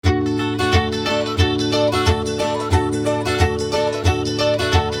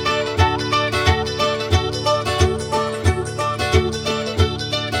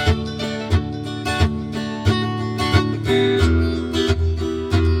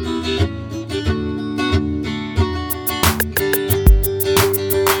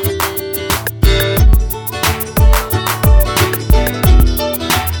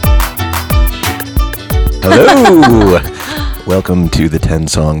welcome to the 10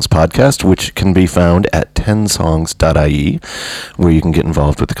 Songs podcast, which can be found at 10songs.ie, where you can get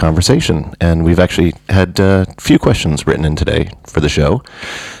involved with the conversation. And we've actually had a few questions written in today for the show,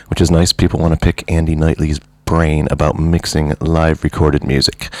 which is nice. People want to pick Andy Knightley's brain about mixing live recorded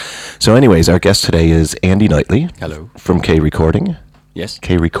music. So anyways, our guest today is Andy Knightley. Hello. From Krecording. Yes.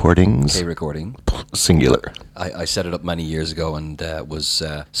 Krecordings. Krecording. Singular. I set it up many years ago and was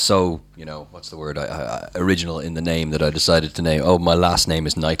so, what's the word, original in the name that I decided to name, my last name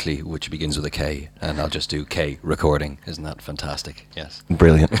is Knightley, which begins with a K, and I'll just do Krecording. Isn't that fantastic? Yes.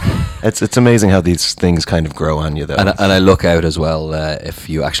 Brilliant. It's amazing how these things kind of grow on you, though. And I look out as well, if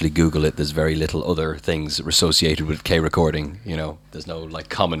you actually Google it, there's very little other things associated with Krecording. There's no,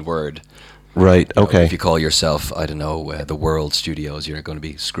 common word. Right, okay. If you call yourself, I don't know, the World Studios, you're going to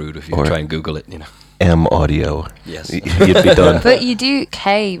be screwed if you try and Google it, M Audio. Yes. You'd be done. But you do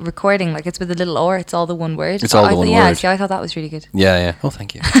K recording, it's with a little R, it's all the one word. It's all the one word. Yeah, see, I thought that was really good. Yeah. Oh,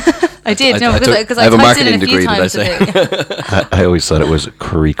 thank you. I did, because I have a typed it marketing in a few degree, times did I say? I always thought it was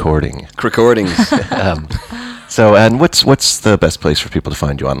Krecording. Krecordings. So, and what's the best place for people to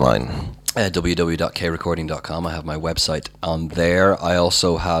find you online? www.krecording.com. I have my website on there. I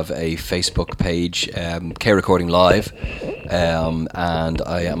also have a Facebook page, Krecording Live, and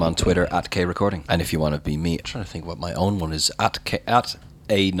I am on Twitter at Krecording. And if you want to be me, I'm trying to think what my own one is. At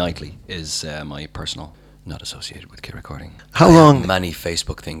A Knightley is my personal, not associated with Krecording. How long? Many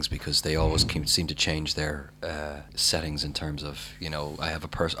Facebook things, because they always seem to change their settings in terms of, I have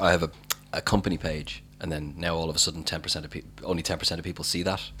a company page. And then now all of a sudden, only 10% of people see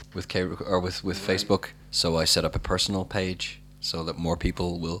that with Facebook. So I set up a personal page so that more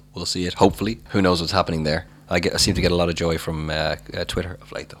people will see it. Hopefully, who knows what's happening there? I seem to get a lot of joy from Twitter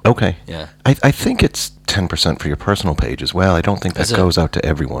of late, though. Okay. Yeah. I think it's 10% for your personal page as well. I don't think that goes out to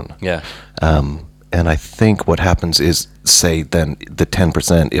everyone. Yeah. And I think what happens is, say, then the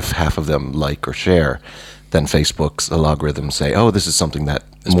 10%, if half of them like or share, then Facebook's algorithms say, this is something that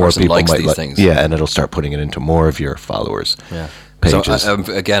this more person people likes might these like. things. Yeah, and it'll start putting it into more of your followers' pages. So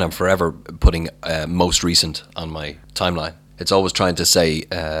I'm forever putting most recent on my timeline. It's always trying to say,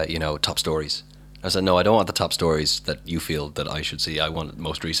 top stories. I said, no, I don't want the top stories that you feel that I should see. I want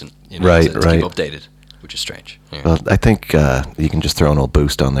most recent, to keep updated, which is strange. Yeah. Well, I think you can just throw an old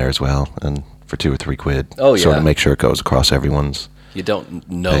boost on there as well, and for $2 or $3. Oh, yeah. Sort of make sure it goes across everyone's. You don't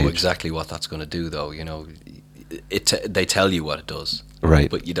know page. Exactly what that's going to do, though. They tell you what it does, right?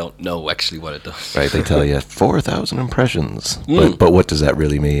 But you don't know actually what it does. Right? They tell you 4,000 impressions, but what does that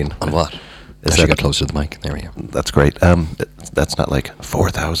really mean? On what? I should get closer to the mic. There we go. That's great. That's not like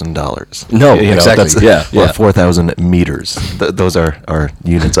 $4,000. No, exactly. That's, or 4,000 meters. Those are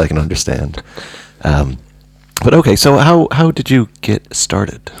units I can understand. But okay, so how did you get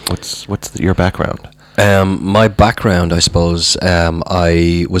started? What's your background? My background, I suppose,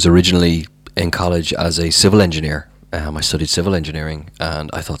 I was originally in college as a civil engineer. I studied civil engineering, and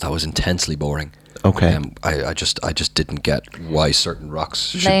I thought that was intensely boring. Okay. I just didn't get why certain rocks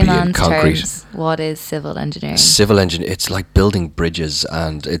should be in concrete. Terms, what is civil engineering? Civil engineering, it's like building bridges,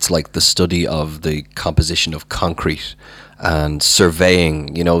 and it's like the study of the composition of concrete and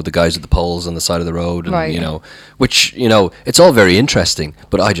surveying, the guys at the poles on the side of the road, and right. Which it's all very interesting,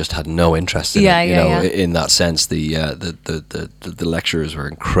 but I just had no interest in it. In that sense, the lectures were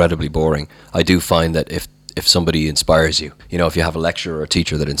incredibly boring. I do find that if somebody inspires you, if you have a lecturer or a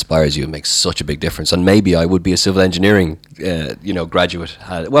teacher that inspires you, it makes such a big difference. And maybe I would be a civil engineering, graduate.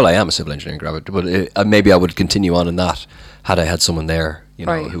 I am a civil engineering graduate, but maybe I would continue on in that had I had someone there,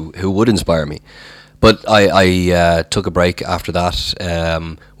 right. who would inspire me. But I took a break after that,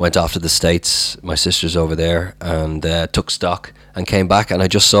 went off to the States, my sister's over there, and took stock and came back, and I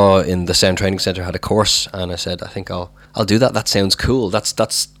just saw in the Sound Training Centre had a course, and I said, I think I'll do that. That sounds cool.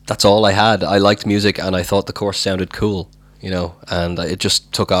 That's all I had. I liked music, and I thought the course sounded cool, and it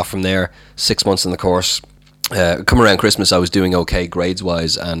just took off from there. 6 months in the course. Come around Christmas, I was doing okay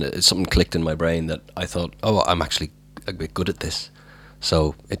grades-wise, and something clicked in my brain that I thought, I'm actually a bit good at this.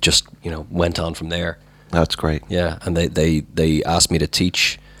 So it just, went on from there. That's great. Yeah, and they asked me to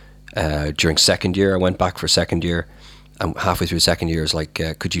teach during second year. I went back for second year, and halfway through second year, it's like,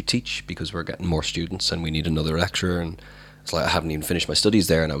 could you teach? Because we're getting more students and we need another lecturer. And it's like I haven't even finished my studies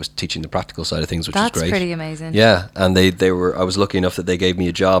there, and I was teaching the practical side of things, which is great. That's pretty amazing. Yeah, and I was lucky enough that they gave me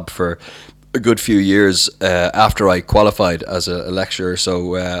a job for a good few years after I qualified as a lecturer,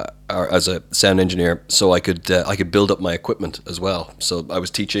 or as a sound engineer, so I could build up my equipment as well. So I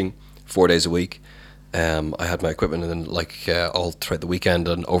was teaching 4 days a week. I had my equipment, and then all throughout the weekend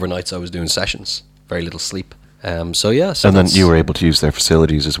and overnights I was doing sessions. Very little sleep. So yeah, so And then that's- you were able to use their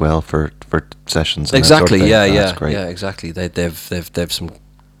facilities as well for sessions. And exactly. that sort of thing. Yeah, Oh, yeah, that's great. yeah. Exactly. They've some,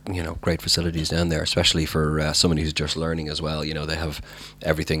 great facilities down there, especially for somebody who's just learning as well. They have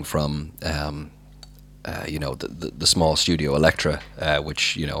everything from the small studio Electra,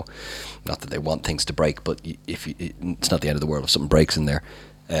 which not that they want things to break, but it's not the end of the world if something breaks in there.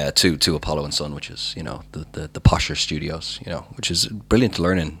 To Apollo and Son, which is the posher studios, which is brilliant to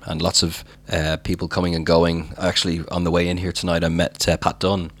learn in, and lots of people coming and going. Actually, on the way in here tonight, I met Pat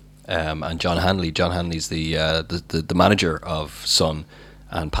Dunn and John Hanley. John Hanley's the manager of Son,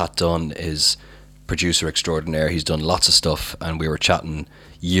 and Pat Dunn is producer extraordinaire. He's done lots of stuff, and we were chatting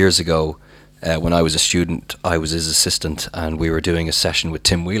years ago when I was a student. I was his assistant, and we were doing a session with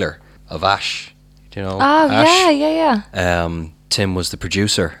Tim Wheeler of Ash. Do you know Ash? Yeah. Tim was the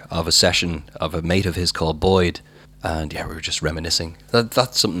producer of a session of a mate of his called Boyd, and we were just reminiscing.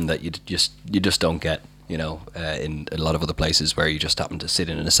 That's something that you just don't get, in a lot of other places where you just happen to sit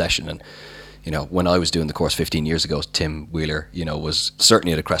in a session. And when I was doing the course 15 years ago, Tim Wheeler, was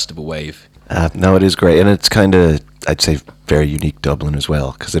certainly at a crest of a wave. No, it is great, and it's kind of, I'd say, very unique Dublin as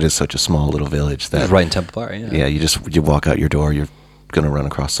well, because it is such a small little village that Right in Temple Bar, yeah. Yeah, you walk out your door, you're going to run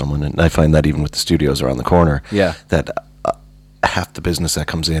across someone, and I find that even with the studios around the corner, Yeah. that half the business that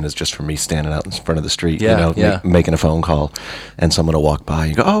comes in is just from me standing out in front of the street, making a phone call, and someone will walk by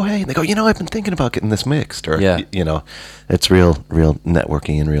and go, "Oh, hey," and they go, "I've been thinking about getting this mixed," or it's real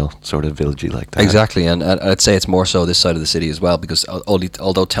networking and real sort of villagey like that. Exactly, and I'd say it's more so this side of the city as well, because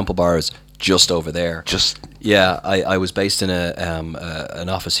although Temple Bar is just over there, I was based in an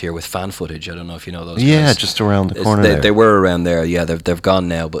office here with fan footage. I don't know if you know those guys. Just around the corner there. They were around there. Yeah, they've gone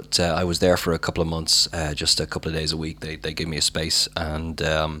now, but I was there for a couple of months, just a couple of days a week. They gave me a space, and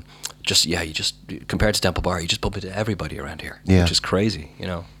you just compared to Temple Bar, you just bump into everybody around here, which is crazy.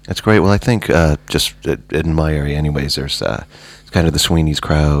 That's great. Well, I think just in my area anyways, there's kind of the Sweeney's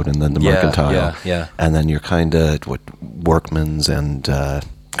crowd, and then the Mercantile, and then you're kind of Workman's and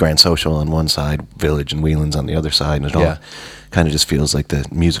Grand Social on one side, Village and Whelan's on the other side, and it all kind of just feels like the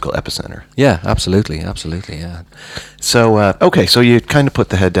musical epicenter. Yeah, absolutely, yeah. So, okay, so you kind of put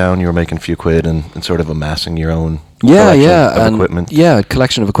the head down, you were making a few quid and sort of amassing your own collection of equipment. Yeah,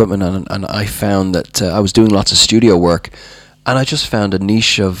 collection of equipment, and I found that I was doing lots of studio work, and I just found a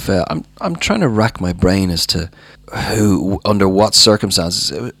niche of, I'm trying to rack my brain as to who, under what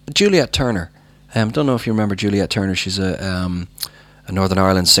circumstances. Juliet Turner. Don't know if you remember Juliet Turner. She's a Northern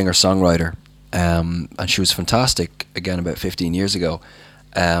Ireland singer-songwriter, and she was fantastic, again, about 15 years ago.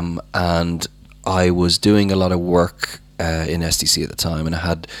 And I was doing a lot of work in SDC at the time, and I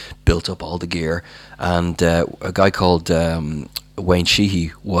had built up all the gear. And a guy called Wayne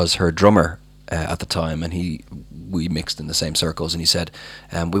Sheehy was her drummer at the time, and we mixed in the same circles, and he said,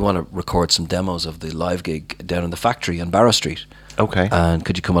 we want to record some demos of the live gig down in the factory on Barrow Street. Okay. And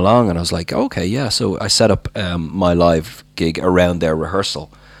could you come along? And I was like, okay, yeah. So I set up my live gig around their rehearsal,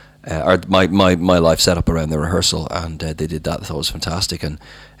 or my live setup around their rehearsal, and they did that. I thought it was fantastic. And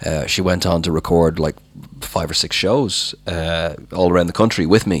she went on to record like 5 or 6 shows all around the country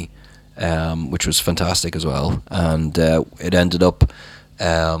with me, which was fantastic as well. And it ended up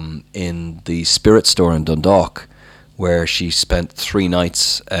in the Spirit Store in Dundalk, where she spent 3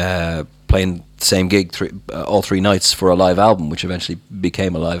 nights playing the same gig all 3 nights for a live album, which eventually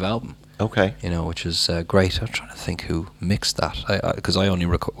became a live album. Okay. Which is great. I'm trying to think who mixed that, because I only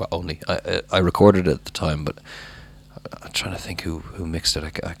I recorded it at the time, but I'm trying to think who mixed it. I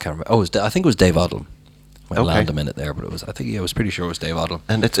can't remember. Oh, I think it was Dave Odlum. Might land a minute there, but it was. I was pretty sure it was Dave Odlum.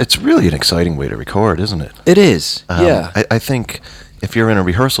 And it's really an exciting way to record, isn't it? It is. Yeah. I think if you're in a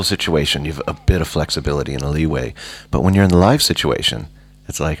rehearsal situation, you've a bit of flexibility and a leeway, but when you're in the live situation,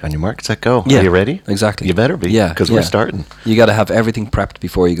 it's like, on your mark, set, go. Yeah, are you ready? Exactly. You better be, because we're starting. You got to have everything prepped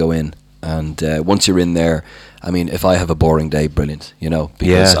before you go in, and once you're in there, I mean, if I have a boring day, brilliant,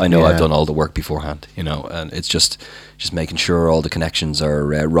 because I know I've done all the work beforehand, and it's just making sure all the connections are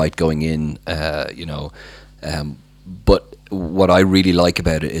right going in, but what I really like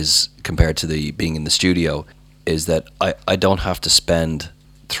about it is, compared to being in the studio, is that I don't have to spend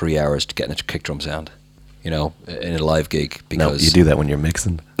 3 hours to get a kick drum sound, in a live gig, because... No, you do that when you're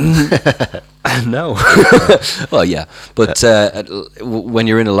mixing. No. Well, yeah. But when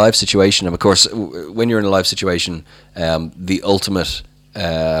you're in a live situation, and of course, when you're in a live situation, the ultimate,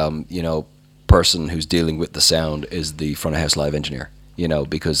 person who's dealing with the sound is the front of house live engineer,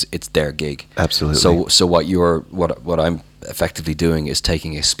 because it's their gig. Absolutely. So what I'm effectively doing is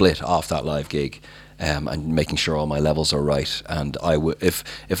taking a split off that live gig, and making sure all my levels are right. And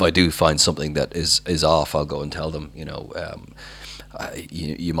if I do find something that is off, I'll go and tell them.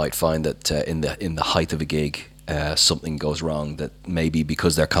 You might find that in the height of a gig, something goes wrong, that maybe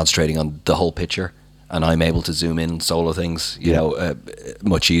because they're concentrating on the whole picture, and I'm able to zoom in solo things,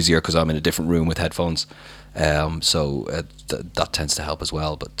 much easier because I'm in a different room with headphones. So that tends to help as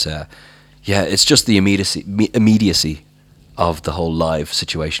well. But it's just the immediacy of the whole live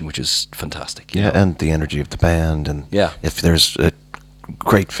situation, which is fantastic. You know? And the energy of the band, and if there's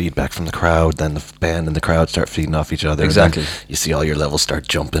great feedback from the crowd, then the band and the crowd start feeding off each other. Exactly. You see all your levels start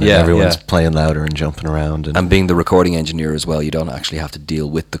jumping, and everyone's playing louder and jumping around. And being the recording engineer as well, you don't actually have to deal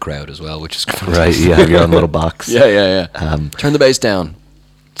with the crowd as well, which is fantastic. Right. You have your own little box. Yeah. Turn the bass down.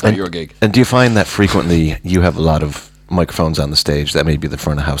 It's not your gig. And do you find that frequently you have a lot of microphones on the stage that maybe the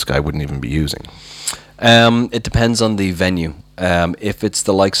front of house guy wouldn't even be using? It depends on the venue. If it's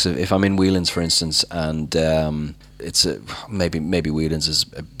the likes of, if I'm in Whelan's, for instance, and it's maybe Whelan's is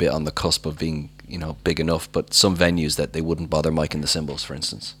a bit on the cusp of being, big enough, but some venues that they wouldn't bother micing the cymbals, for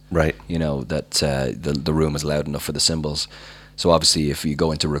instance. Right. That the room is loud enough for the cymbals. So obviously, if you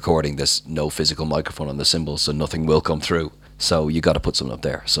go into recording, there's no physical microphone on the cymbals, so nothing will come through. So you got to put something up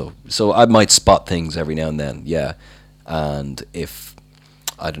there. So I might spot things every now and then, yeah. And if,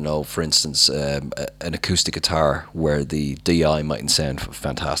 I don't know, for instance, an acoustic guitar where the DI mightn't sound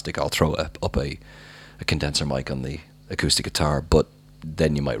fantastic, I'll throw up a condenser mic on the acoustic guitar, but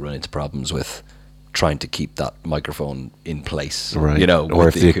then you might run into problems with trying to keep that microphone in place, right? Or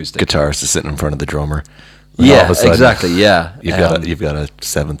if the acoustic guitarist is sitting in front of the drummer. Yeah, exactly. Yeah, you've got a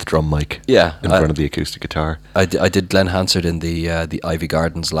seventh drum mic. Yeah, in front of the acoustic guitar. I did Glenn Hansard in the Ivy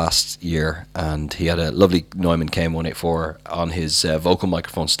Gardens last year, and he had a lovely Neumann KM184 on his vocal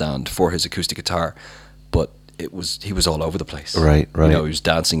microphone stand for his acoustic guitar, but he was all over the place. Right. He was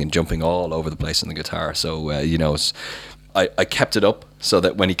dancing and jumping all over the place on the guitar. So I kept it up so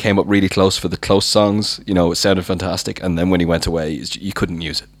that when he came up really close for the close songs, it sounded fantastic, and then when he went away, you couldn't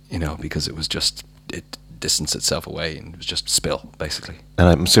use it, because it was just it distanced itself away and it was just spill, basically. And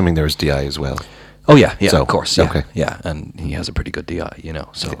I'm assuming there was DI as well. Oh yeah, so, of course, yeah, okay. Yeah, and he has a pretty good DI,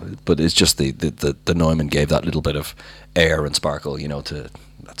 So, but it's just the Neumann gave that little bit of air and sparkle, to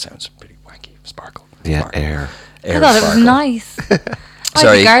that sounds pretty wanky, sparkle. Yeah, sparkle. air. I thought it was nice.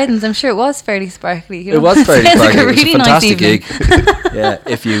 Sorry. Ivy Gardens, I'm sure it was fairly sparkly. It was fairly sparkly. Like a really it was a nice fantastic evening. gig. Yeah,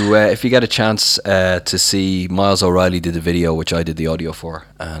 if you get a chance to see, Miles O'Reilly did a video which I did the audio for,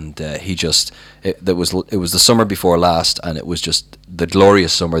 and it was the summer before last, and it was just the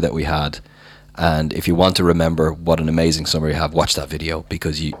glorious summer that we had. And if you want to remember what an amazing summer you have, watch that video,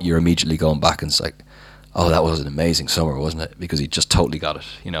 because you're immediately going back and it's like, oh, that was an amazing summer, wasn't it? Because he just totally got it.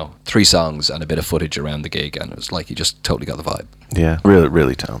 3 songs and a bit of footage around the gig, and it was like he just totally got the vibe. Yeah, really,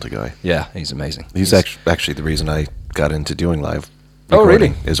 really talented guy. Yeah, he's amazing. He's actually the reason I got into doing live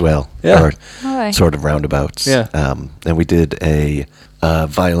recording really? As well. Yeah. Right. Sort of roundabouts. Yeah. And we did a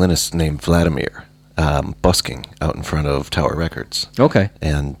violinist named Vladimir busking out in front of Tower Records. Okay.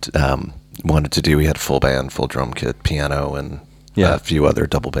 And we had a full band, full drum kit, piano, and a few other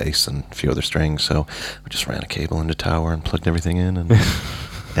double bass and a few other strings. So we just ran a cable into Tower and plugged everything in. And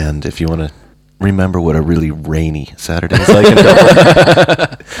and if you want to remember what a really rainy Saturday is like in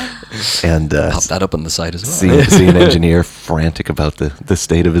Dublin, and pop that up on the site as well. See an engineer frantic about the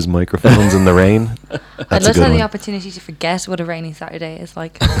state of his microphones in the rain. I'd love to have the opportunity to forget what a rainy Saturday is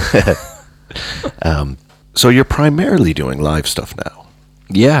like. So you're primarily doing live stuff now.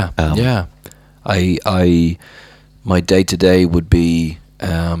 Yeah, yeah. My day-to-day would be,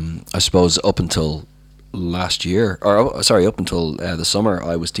 I suppose, up until last year, up until the summer,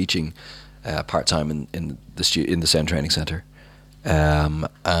 I was teaching part-time in the Sound Training Centre, and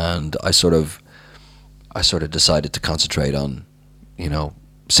I sort of decided to concentrate on,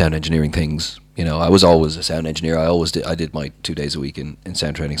 sound engineering things. I was always a sound engineer. I did my 2 days a week in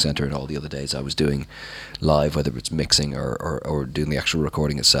Sound Training Centre, and all the other days I was doing live, whether it's mixing or doing the actual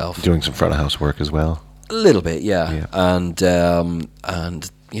recording itself. Doing some front of house work as well. A little bit, yeah. And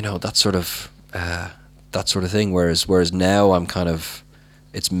that sort of thing. Whereas now I'm kind of,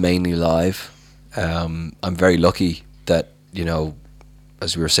 it's mainly live. I'm very lucky that,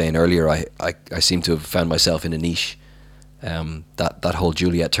 as we were saying earlier, I seem to have found myself in a niche. That whole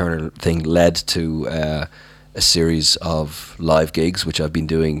Juliet Turner thing led to a series of live gigs, which I've been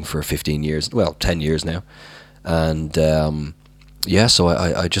doing for 10 years now. And so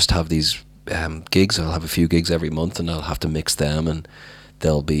I just have these gigs. I'll have a few gigs every month, and I'll have to mix them, and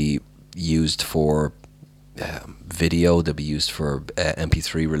they'll be used for video, they'll be used for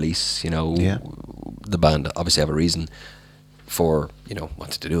MP3 release. The band obviously have a reason for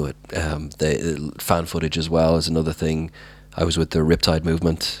what to do it. The fan footage as well is another thing. I was with the Riptide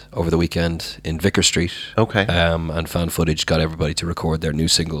movement over the weekend in Vicar Street. Okay. And fan footage got everybody to record their new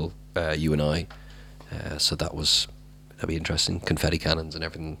single, You and I. So that'd be interesting. Confetti cannons and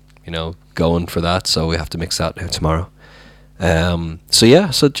everything, going for that. So we have to mix that now tomorrow.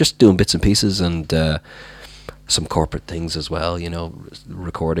 So just doing bits and pieces and some corporate things as well.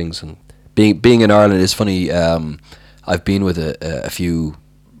 Recordings and being in Ireland is funny. I've been with a few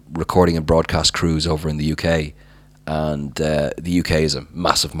recording and broadcast crews over in the UK, and the UK is a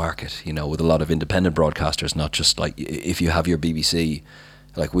massive market, with a lot of independent broadcasters, not just like if you have your BBC,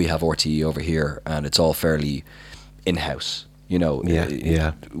 like we have RTE over here, and it's all fairly in-house,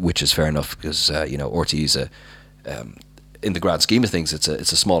 which is fair enough because, RTE is in the grand scheme of things, it's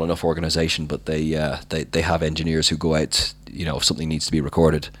a small enough organisation, but they have engineers who go out, if something needs to be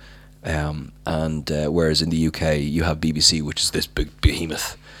recorded, and whereas in the UK you have BBC, which is this big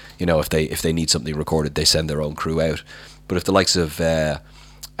behemoth. If they need something recorded, they send their own crew out. But if the likes of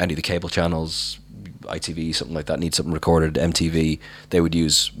any of the cable channels, ITV, something like that, need something recorded, MTV, they would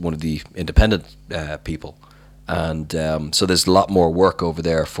use one of the independent people. And so there's a lot more work over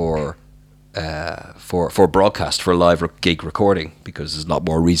there for broadcast, for live gig recording, because there's a lot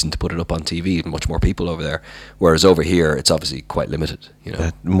more reason to put it up on TV and much more people over there. Whereas over here, it's obviously quite limited.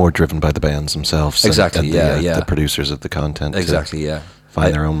 More driven by the bands themselves. Exactly. And the producers of the content. Exactly. Yeah.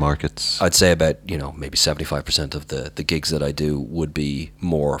 Find their own markets. I'd say about maybe 75% of the gigs that I do would be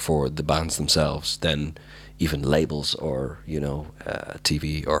more for the bands themselves than even labels or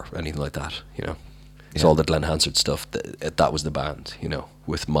TV or anything like that. It's all the Glenn Hansard stuff. That was the band,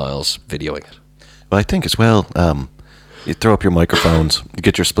 with Miles videoing it. Well, I think as well, you throw up your microphones, you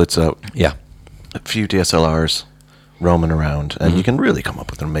get your splits out. Yeah. A few DSLRs roaming around, and you can really come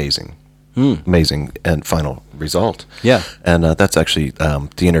up with an amazing and final result. Yeah. And that's actually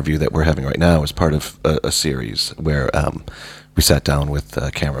the interview that we're having right now is part of a series where we sat down with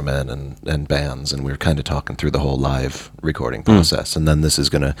cameramen and bands, and we were kind of talking through the whole live recording process. And then this is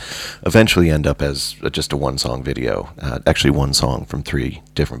going to eventually end up as just a one-song video, actually one song from 3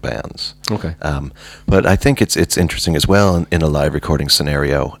 different bands. Okay. But I think it's interesting as well in a live recording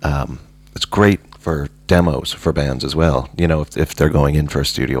scenario. It's great for demos for bands as well. If they're going in for a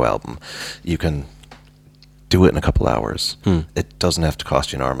studio album, you can do it in a couple hours. It doesn't have to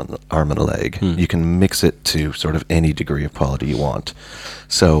cost you an arm and a leg. You can mix it to sort of any degree of quality you want.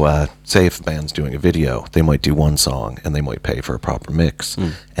 So say if a band's doing a video, they might do one song and they might pay for a proper mix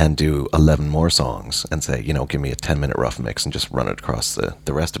and do 11 more songs and say, give me a 10-minute rough mix and just run it across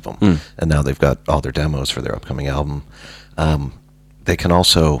the rest of them. And now they've got all their demos for their upcoming album. They can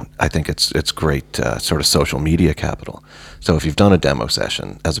also, I think it's great sort of social media capital. So if you've done a demo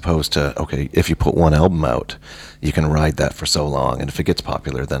session, as opposed to, okay, if you put one album out, you can ride that for so long, and if it gets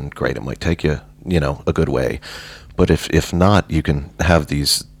popular, then great, it might take you, a good way. But if not, you can have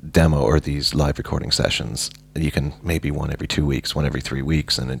these demo or these live recording sessions. You can maybe one every 2 weeks, one every 3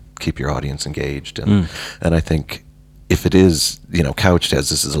 weeks, and keep your audience engaged. And I think if it is, couched as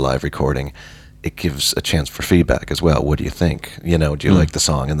this is a live recording, it gives a chance for feedback as well. What do you think? Do you like the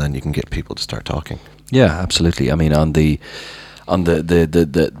song? And then you can get people to start talking. Yeah, absolutely. I mean, on the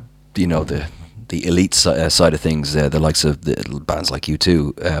elite side of things, the likes of the bands like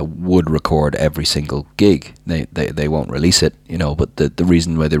U2 would record every single gig. They won't release it, but the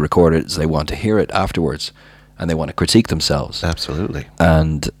reason why they record it is they want to hear it afterwards. And they want to critique themselves. Absolutely.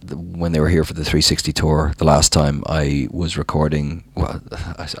 And when they were here for the 360 tour, the last time I was recording,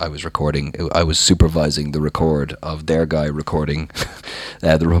 I was supervising the record of their guy recording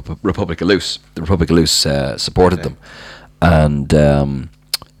the Republic of Loose. The Republic of Loose supported them. And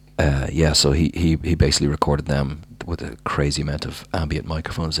so he basically recorded them with a crazy amount of ambient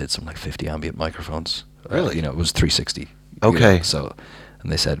microphones. They had something like 50 ambient microphones. Really? It was 360. Okay.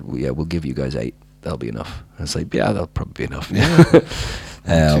 And they said, we'll give you guys 8. That'll be enough. I was like, yeah, that'll probably be enough. Yeah.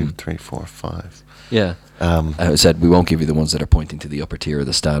 1, 2, 3, 4, 5. Yeah. I said, we won't give you the ones that are pointing to the upper tier of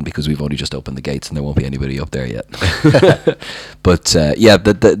the stand because we've only just opened the gates and there won't be anybody up there yet. But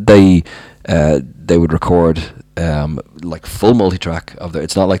they would record like full multi-track of their.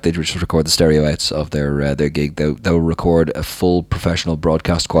 It's not like they just record the stereo outs of their gig. They'll record a full professional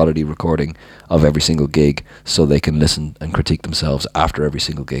broadcast quality recording of every single gig, so they can listen and critique themselves after every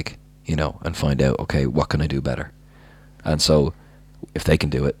single gig. And find out, okay, what can I do better? And so, if they can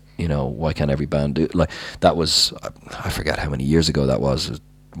do it, why can't every band do it? Like, that was, I forget how many years ago that was.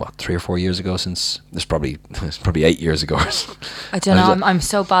 What, 3 or 4 years ago? Since it's probably 8 years ago. I don't know. I'm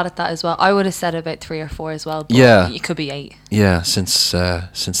so bad at that as well. I would have said about 3 or 4 as well. But it could be 8. Yeah, since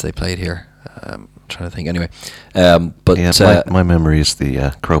they played here. I'm trying to think. Anyway, but my memory is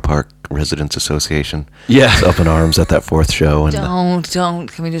the Crow Park Residents Association. Yeah, it's up in arms at that 4th show. And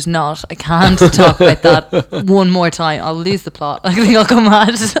don't. Can we just not? I can't talk about that one more time. I'll lose the plot. I think I'll go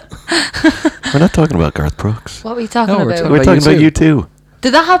mad. We're not talking about Garth Brooks. What were you talking No, about? We're talking about U2.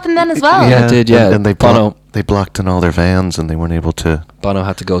 Did that happen then as well? Yeah, it did, yeah. And they blocked in all their vans, and they weren't able to. Bono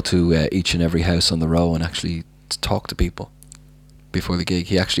had to go to each and every house on the row and actually talk to people before the gig.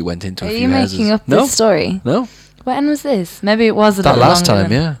 He actually went into a few houses. Are you making up this story? No. When was this? Maybe it was that last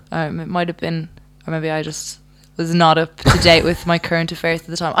time, yeah. Or it might have been, or maybe I just was not up to date with my current affairs at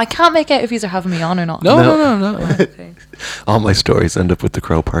the time. I can't make out if you are having me on or not. No. Okay. All my stories end up with the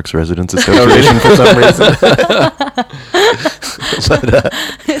Crow Parks Residents Association for some reason. But,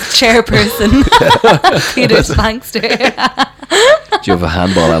 Chairperson Peter Spankster. Do you have a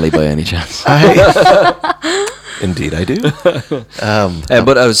handball alley by any chance? Indeed, I do.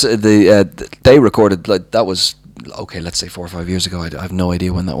 But I was they recorded, like, that was okay. Let's say 4 or 5 years ago. I have no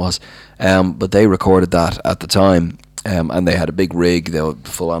idea when that was. But they recorded that at the time, and they had a big rig, the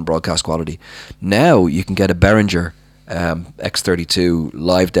full-on broadcast quality. Now you can get a Behringer X32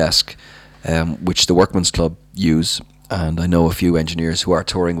 live desk, which the Workman's Club use, and I know a few engineers who are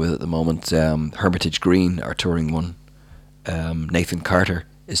touring with it at the moment. Hermitage Green are touring one. Nathan Carter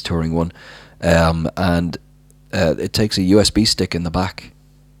is touring one, and it takes a USB stick in the back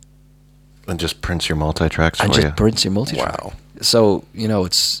and just prints your multi-tracks for and you. just prints your multi-track. Wow. So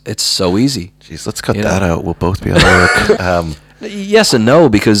it's so easy. Jeez, let's cut that out. We'll both be out of work. Yes and no,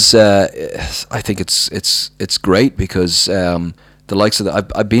 because I think it's great because the likes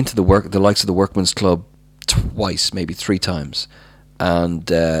of I've been to the likes of the Workman's Club twice, maybe 3 times, and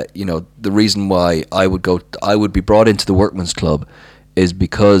the reason why I would be brought into the Workman's Club is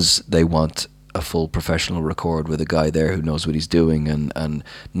because they want a full professional record with a guy there who knows what he's doing, and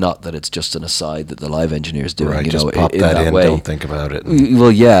not that it's just an aside that the live engineer's doing. Right, you just know, pop in that in, way. don't think about it.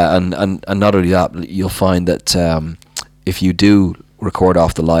 Well, yeah, and not only that, you'll find that if you do record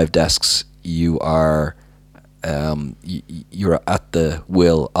off the live desks, you are you're at the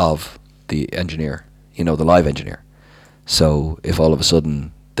will of the engineer, the live engineer. So if all of a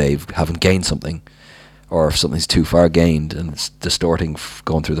sudden they haven't gained something, or if something's too far gained and it's distorting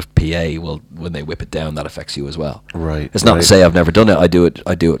going through the PA, well, when they whip it down, that affects you as well. Right. It's not to say I've never done it. I do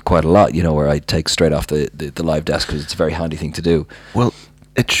it quite a lot, where I take straight off the live desk because it's a very handy thing to do. Well,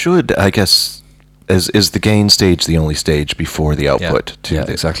 it should, I guess. Is the gain stage the only stage before the output? Yeah,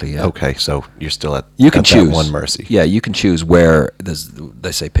 exactly. Yeah. Okay, so you're still at you can at choose that one mercy. Yeah, you can choose where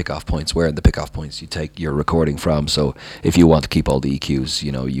they say pick-off points. Where in the pick-off points you take your recording from. So if you want to keep all the EQs,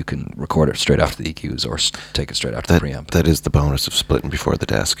 you can record it straight after the EQs or take it straight after the preamp. That is the bonus of splitting before the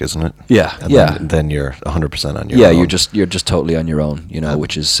desk, isn't it? Yeah, and Then you're 100% on your own. Yeah, you're just totally on your own,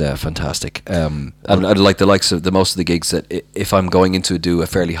 which is fantastic. And I'd like the likes of most of the gigs that if I'm going into do a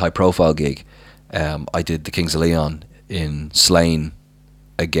fairly high-profile gig. I did the Kings of Leon in Slane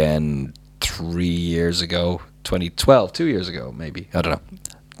again 3 years ago, 2012, 2 years ago, maybe. I don't know.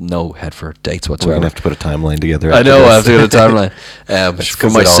 No head for dates whatsoever. We're going to have to put a timeline together. I know, I have to do a timeline.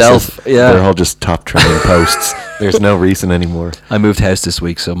 For myself, they're all just top trending posts. There's no reason anymore. I moved house this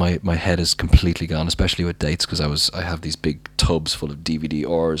week, so my head is completely gone, especially with dates, because I have these big tubs full of DVD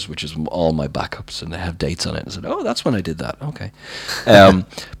ors, which is all my backups, and they have dates on it. And I said, oh, that's when I did that. Okay.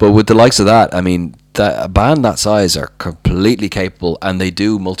 But with the likes of that, I mean, a band that size are completely capable, and they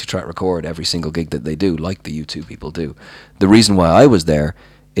do multi-track record every single gig that they do, like the U2 people do. The reason why I was there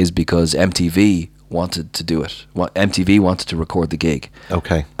is because MTV wanted to do it. MTV wanted to record the gig.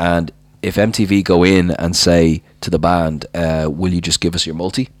 Okay. And if MTV go in and say to the band, will you just give us your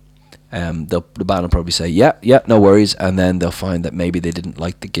multi? The band will probably say, yeah, no worries. And then they'll find that maybe they didn't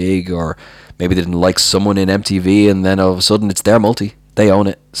like the gig, or maybe they didn't like someone in MTV, and then all of a sudden it's their multi. They own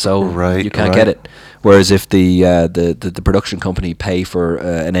it, so you can't get it. Whereas if the production company pay for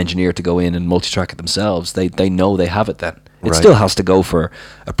an engineer to go in and multi-track it themselves, they know they have it then. It still has to go for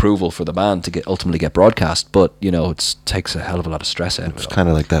approval for the band to ultimately get broadcast, but it takes a hell of a lot of stress out of it. It's kind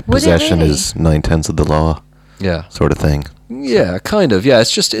of like that possession is 9/10 of the law, sort of thing. Yeah, kind of. Yeah, it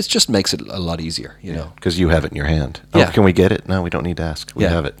just makes it a lot easier, because you have it in your hand. Yeah. Can we get it? No, we don't need to ask. We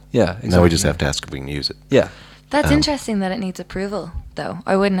have it. Yeah, exactly. Now we just have to ask if we can use it. Yeah. That's interesting that it needs approval, though.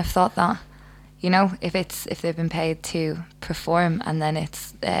 I wouldn't have thought that. If they've been paid to perform, and then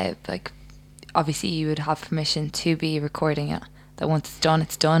it's obviously you would have permission to be recording it. That once it's done,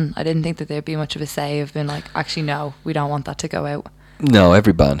 it's done. I didn't think that there'd be much of a say of being like, actually, no, we don't want that to go out. No,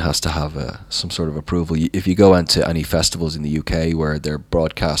 every band has to have some sort of approval. If you go into any festivals in the UK where they're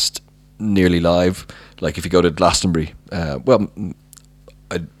broadcast nearly live, like if you go to Glastonbury, I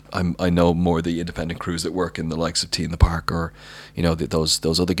know more of the independent crews that work in the likes of Tea in the Park, or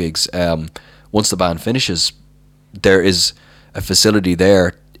those other gigs. Once the band finishes, there is a facility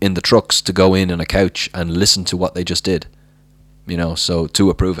there in the trucks to go in on a couch and listen to what they just did. So to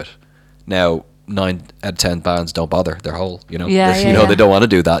approve it. Now, 9 out of 10 bands don't bother. They're whole, Yeah, they don't want to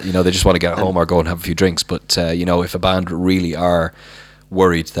do that. They just want to get home or go and have a few drinks. But, if a band really are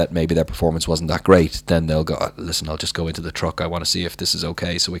worried that maybe their performance wasn't that great, then they'll go, listen, I'll just go into the truck. I want to see if this is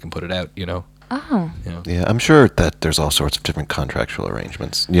okay so we can put it out, Oh. Yeah, I'm sure that there's all sorts of different contractual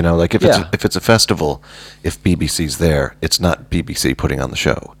arrangements. Like if it's a festival, if BBC's there, it's not BBC putting on the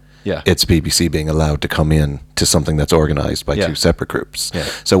show. Yeah. It's BBC being allowed to come in to something that's organized by two separate groups. Yeah.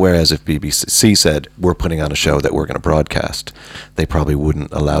 So whereas if BBC said, we're putting on a show that we're going to broadcast, they probably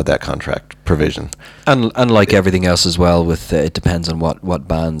wouldn't allow that contract provision. And like everything else as well, with it depends on what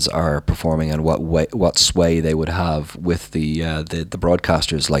bands are performing and what sway they would have with the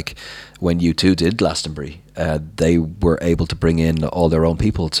broadcasters. Like when U2 did Glastonbury, they were able to bring in all their own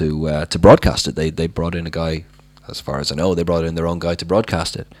people to broadcast it. They brought in a guy, as far as I know, they brought in their own guy to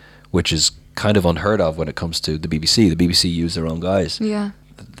broadcast it, which is kind of unheard of when it comes to the BBC. The BBC use their own guys. Yeah.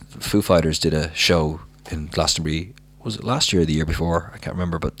 The Foo Fighters did a show in Glastonbury. Was it last year or the year before? I can't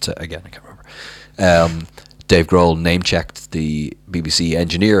remember, but again, I can't remember. Dave Grohl name-checked the BBC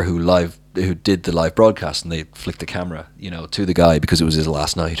engineer who did the live broadcast, and they flicked the camera, to the guy because it was his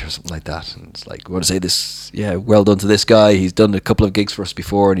last night or something like that. And it's like, we want to say this, well done to this guy. He's done a couple of gigs for us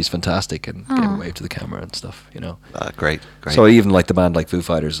before, and he's fantastic, and gave a wave to the camera and stuff, Great. So even like the band like Foo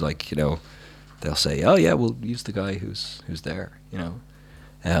Fighters, they'll say, oh yeah, we'll use the guy who's there,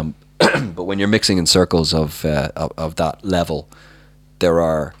 But when you're mixing in circles of that level, there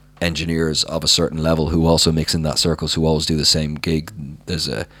are engineers of a certain level who also mix in that circles, who always do the same gig. There's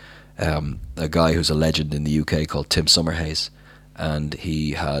a guy who's a legend in the UK called Tim Summerhays, and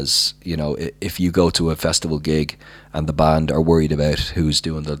he has, if you go to a festival gig and the band are worried about who's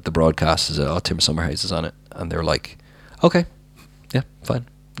doing the broadcast, Tim Summerhays is on it, and they're like, okay, yeah, fine,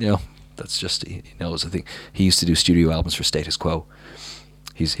 that's just, he knows. I think he used to do studio albums for Status Quo.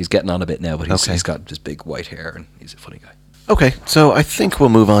 He's getting on a bit now, but he's got this big white hair, and he's a funny guy. Okay, so I think we'll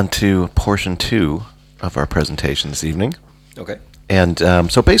move on to portion 2 of our presentation this evening. Okay. And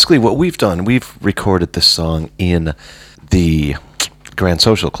so basically what we've done, we've recorded this song in the Grand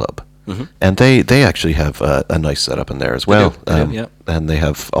Social Club. Mm-hmm. And they actually have a nice setup in there as well. They do, yeah. And they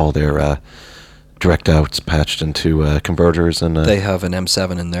have all their direct outs patched into converters. And they have an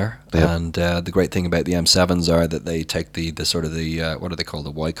M7 in there. Yep. And the great thing about the M7s are that they take the sort of the, what are they called,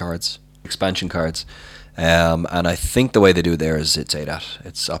 the Y cards? Expansion cards. And I think the way they do it there is it's ADAT.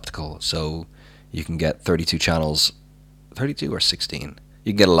 It's optical. So you can get 32 channels. 32 or 16.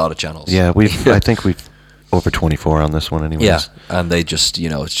 You can get a lot of channels. Yeah, I think we've over 24 on this one anyways. Yeah, and they just,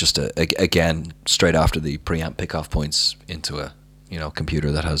 it's just again straight after the preamp pickoff points into a,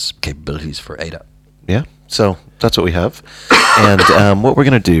 computer that has capabilities for ADAT. Yeah, so that's what we have. And what we're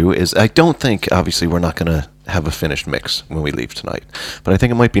going to do is, I don't think, obviously we're not going to have a finished mix when we leave tonight, but I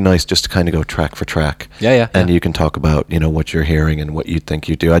think it might be nice just to kind of go track for track. Yeah. And you can talk about, what you're hearing and what you think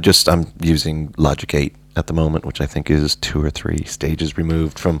you do. I'm using Logic 8 at the moment, which I think is 2 or 3 stages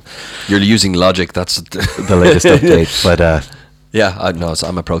removed from... You're using Logic, that's... the latest update, but... yeah,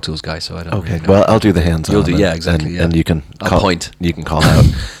 I'm a Pro Tools guy, so I don't... Okay, really know. Well, I'll do the hands-on. You'll do, yeah, exactly. And you can... I'll point. You can call out,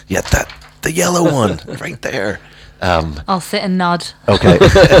 the yellow one, right there. I'll sit and nod. Okay.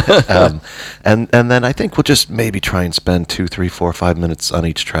 And then I think we'll just maybe try and spend 2, 3, 4, 5 minutes on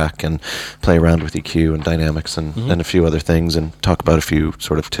each track and play around with EQ and dynamics and a few other things and talk about a few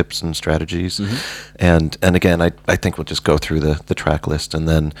sort of tips and strategies. Mm-hmm. And again, I think we'll just go through the track list, and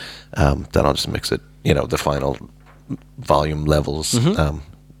then I'll just mix it, the final volume levels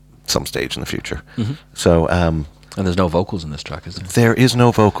some stage in the future. Mm-hmm. So... and there's no vocals in this track, is there? There is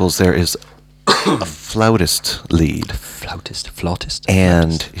no vocals. There is... a flautist lead. Flautist.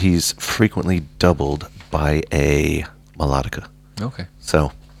 And he's frequently doubled by a melodica. Okay.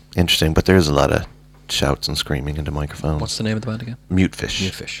 So, interesting, but there's a lot of shouts and screaming into microphones. What's the name of the band again?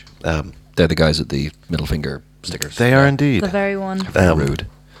 Mutefish. They're the guys with the middle finger stickers. They are indeed. The very one. Very rude.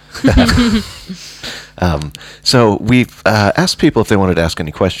 So, we've asked people if they wanted to ask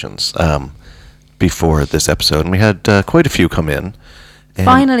any questions before this episode, and we had quite a few come in. And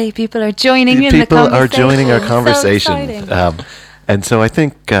finally, people are joining in the conversation. People are joining our conversation. So and so I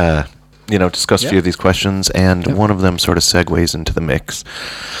think, discuss a few of these questions, and one of them sort of segues into the mix.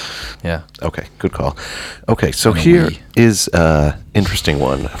 Yeah. Okay, good call. Okay, so here is an interesting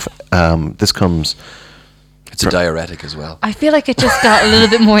one. This comes... It's a diuretic as well. I feel like it just got a little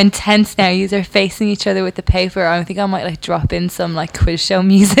bit more intense now. You're facing each other with the paper. I think I might drop in some quiz show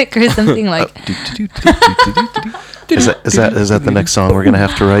music or something like... Is that the next song we're gonna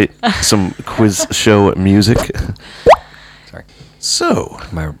have to write? Some quiz show music. Sorry. So,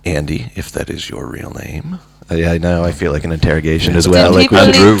 My- Andy, if that is your real name. Yeah, now I feel like an interrogation as well. Did, Like people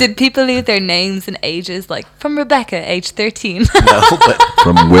we should- did people leave their names and ages, like from Rebecca, age 13? No, but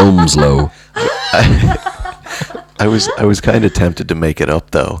From Wilmslow. I was kind of tempted to make it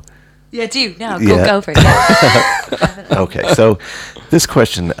up though. Yeah, do. No, Yeah. go for it. Yeah. Okay, so this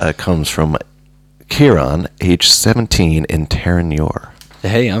question comes from Kieran, age 17 in Terranure.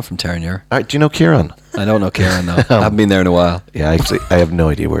 Hey, I'm from Terranure. All right, do you know Kieran? I don't know Kieran, though. I haven't been there in a while. Yeah, actually, I have no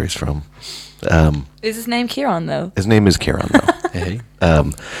idea where he's from. Is his name Kieran, though? His name is Kieran, though. Hey.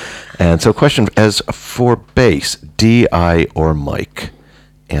 And so, question as for bass, DI or mic,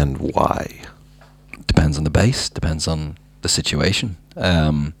 and why? Depends on the bass. Depends on the situation.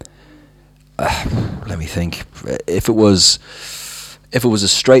 Let me think. If it was a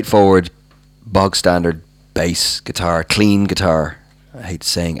straightforward, bog standard bass guitar, clean guitar. I hate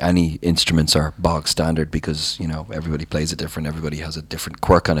saying any instruments are bog standard because everybody plays it different. Everybody has a different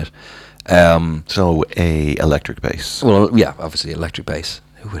quirk on it. So, a electric bass. Well, yeah, obviously electric bass.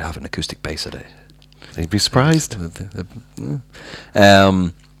 Who would have an acoustic bass today? You'd be surprised.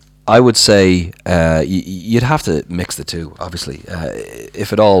 I would say you'd have to mix the two, obviously.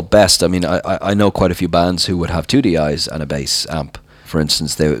 If at all best, I mean, I know quite a few bands who would have two DIs and a bass amp. For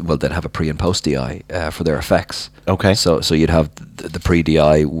instance, they'd have a pre and post DI for their effects. Okay. So you'd have the pre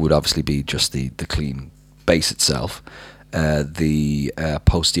DI would obviously be just the clean bass itself. The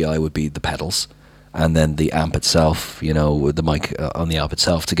post DI would be the pedals, and then the amp itself. With the mic on the amp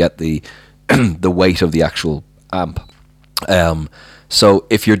itself to get the the weight of the actual amp. So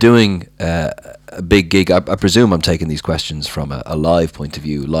if you're doing a big gig, I presume I'm taking these questions from a live point of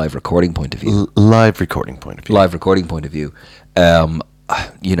view, live recording point of view. Live recording point of view. Live recording point of view. I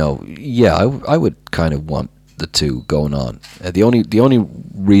would kind of want the two going on. The only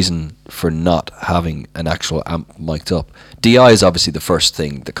reason for not having an actual amp mic'd up, DI is obviously the first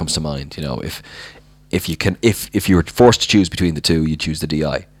thing that comes to mind. If you were forced to choose between the two, you choose the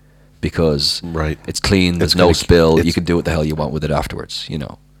DI. Because Right. it's clean, there's It's no gonna- spill, you it's- can do what the hell you want with it afterwards,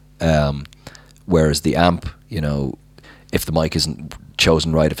 whereas the amp, if the mic isn't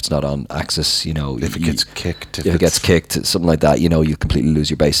chosen right, if it's not on axis, If it gets kicked. if it gets kicked, something like that, you completely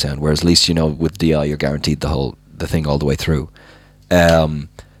lose your bass sound. Whereas at least, with DI, you're guaranteed the thing all the way through.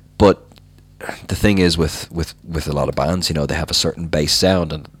 But the thing is with a lot of bands, they have a certain bass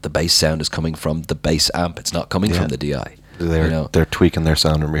sound, and the bass sound is coming from the bass amp. It's not coming from the DI. They're tweaking their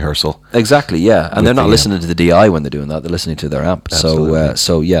sound in rehearsal. Exactly, yeah, and With they're not the listening to the DI when they're doing that. They're listening to their amp. Absolutely.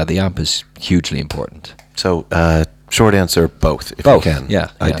 So yeah, the amp is hugely important. So, short answer, both, if Both, you can. yeah.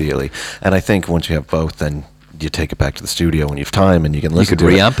 Ideally. And I think once you have both, then you take it back to the studio when you have time and you can You listen could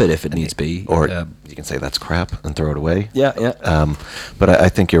to reamp it if it and needs be. Or you can say that's crap and throw it away. Yeah. But I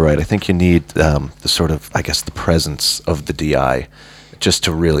think you're right. I think you need the sort of, I guess, the presence of the DI just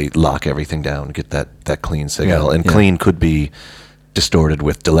to really lock everything down, get that clean signal. Yeah, And yeah. clean could be distorted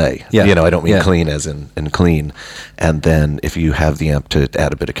with delay. Yeah. I don't mean Yeah. clean as in clean. And then if you have the amp to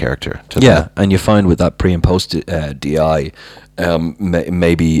add a bit of character to Yeah, that. and you find with that pre and post DI,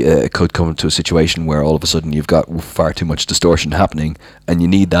 maybe it could come to a situation where all of a sudden you've got far too much distortion happening, and you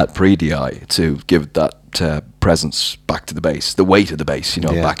need that pre DI to give that presence back to the bass, the weight of the bass, Yeah,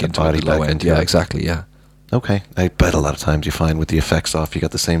 back the into body the low back end. into Yeah, it. exactly. Yeah. Okay. I bet a lot of times you find with the effects off, you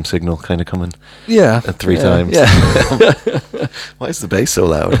got the same signal kind of coming Yeah. at three times. Yeah. Why is the bass so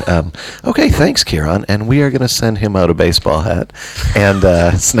loud? Okay, thanks, Kieran. And we are going to send him out a baseball hat and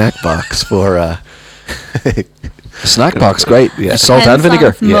a snack box for... Snack box, great. Yeah. Salt 10 and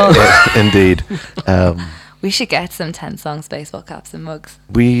vinegar. songs mug. Indeed. We should get some 10 songs baseball caps and mugs.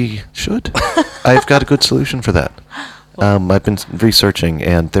 We should. I've got a good solution for that. I've been researching,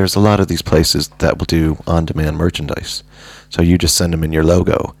 and there's a lot of these places that will do on-demand merchandise. So you just send them in your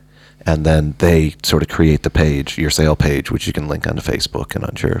logo, and then they sort of create the page, your sale page, which you can link onto Facebook and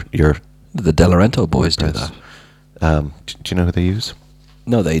on your The De Laurento boys do WordPress. that. Do you know who they use?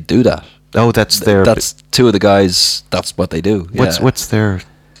 No, they do that. Oh, that's their... That's two of the guys. That's what they do. Yeah. What's their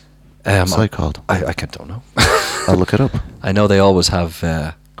site called? I don't know. I'll look it up. I know they always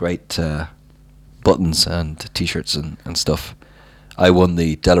have great buttons and T-shirts and stuff. I won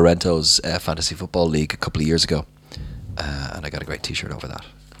the De Laurentiis Fantasy Football League a couple of years ago, and I got a great T-shirt over that.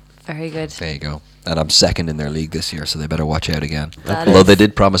 Very good. There you go. And I'm second in their league this year, so they better watch out again. That Although is- they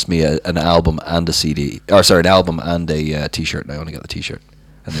did promise me an album and a CD, an album and a T-shirt, and I only got the T-shirt.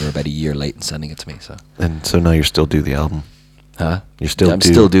 And they were about a year late in sending it to me. So, And so now you're still do the album. huh? You're still Yeah, I'm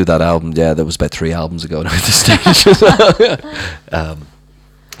do- still do that album. Yeah, that was about 3 albums ago now at this stage.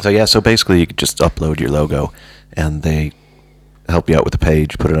 So yeah, so basically you could just upload your logo, and they help you out with the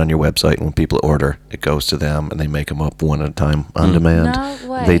page, put it on your website, and when people order, it goes to them, and they make them up one at a time on demand. No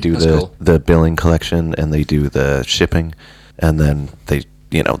way. They do That's cool. the billing collection, and they do the shipping, and then they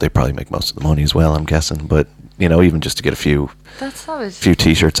probably make most of the money as well, I'm guessing. But even just to get a few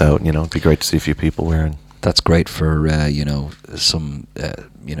T-shirts out, it'd be great to see a few people wearing. That's great for something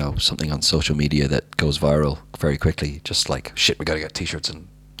on social media that goes viral very quickly. Just like shit, we gotta get T-shirts and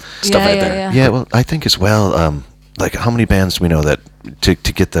stuff out there. Yeah, well, I think as well. Like, how many bands do we know that to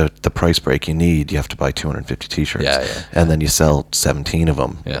get the price break you have to buy 250 T-shirts, and then you sell 17 of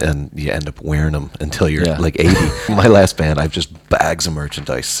them, and you end up wearing them until you're like 80. My last band, I've just bags of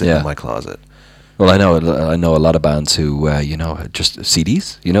merchandise sitting in my closet. Well, I know a lot of bands who just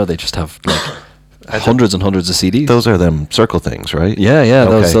CDs. They just have like hundreds and hundreds of CDs. Those are them circle things, right? Yeah.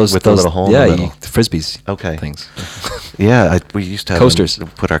 Okay, Those with the little hole in the middle. Frisbees. Okay. Things. Yeah, we used to have coasters.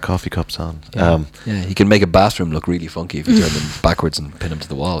 Put our coffee cups on. Yeah. You can make a bathroom look really funky if you turn them backwards and pin them to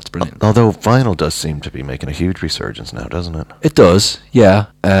the wall. It's brilliant. Although vinyl does seem to be making a huge resurgence now, doesn't it? It does, yeah.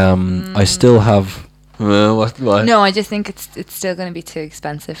 I still have. What? No, I just think it's still going to be too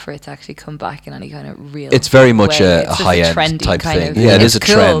expensive for it to actually come back in any kind of real. It's very much way. a high-end trendy type kind thing. of, Yeah, it is a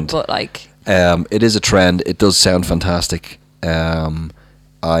cool, trend. but like. It is a trend. It does sound fantastic. I've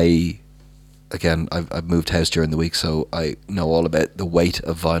moved house during the week, so I know all about the weight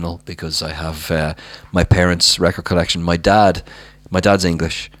of vinyl because I have my parents' record collection. My dad's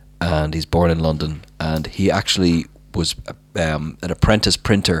English, and he's born in London, and he actually was an apprentice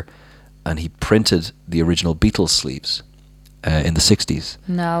printer, and he printed the original Beatles sleeves in the 60s.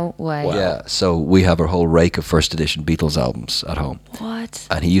 No way. Wow. Yeah, so we have a whole rake of first edition Beatles albums at home. What?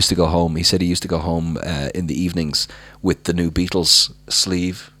 And he said he used to go home in the evenings with the new Beatles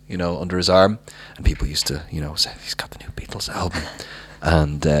sleeve, under his arm. And people used to, say, he's got the new Beatles album.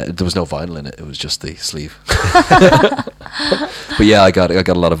 And there was no vinyl in it. It was just the sleeve. But yeah, I got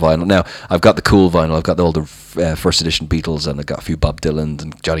a lot of vinyl. Now, I've got the cool vinyl. I've got all the first edition Beatles, and I got a few Bob Dylan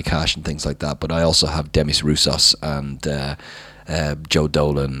and Johnny Cash and things like that. But I also have Demis Roussos and Joe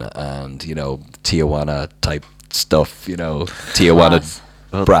Dolan and, Tijuana type stuff, Tijuana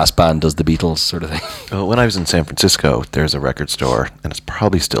brass band does the Beatles sort of thing. Well, when I was in San Francisco, there's a record store, and it's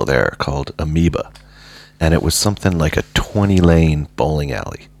probably still there, called Amoeba. And it was something like a 20-lane bowling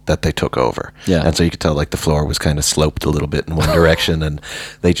alley that they took over. Yeah. And so you could tell, like, the floor was kind of sloped a little bit in one direction, and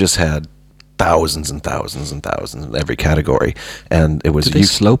they just had thousands and thousands and thousands in every category. And it was... Did they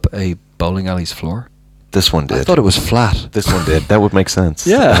slope a bowling alley's floor? This one did. I thought it was flat. This one did. That would make sense.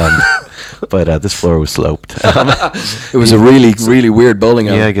 Yeah. But this floor was sloped. It was a really, really weird bowling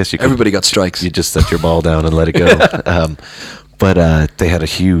alley. Yeah, I guess you could... Everybody got strikes. You just set your ball down and let it go. But they had a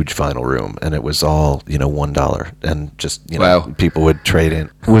huge vinyl room, and it was all, $1, and just, Wow. people would trade in.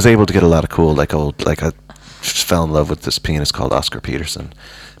 Was able to get a lot of cool, I just fell in love with this pianist called Oscar Peterson,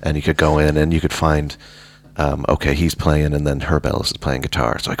 and you could go in and you could find, he's playing, and then Herb Ellis is playing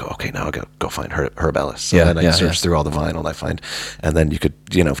guitar. So I go, okay, now I gotta go find Herb Ellis. So then I search through all the vinyl, and I find, and then you could,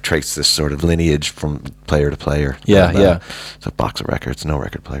 trace this sort of lineage from player to player. So a box of records, no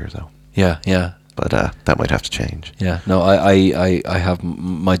record players though. Yeah. But that might have to change. Yeah, no, I have,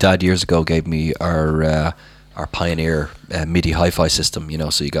 my dad years ago gave me our Pioneer MIDI hi-fi system,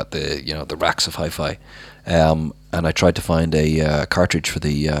 so you got the racks of hi-fi, and I tried to find a cartridge for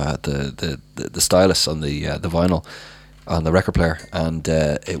the stylus on the vinyl on the record player, and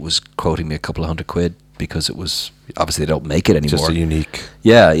it was quoting me a couple of £100 because it was, obviously they don't make it anymore. Just a unique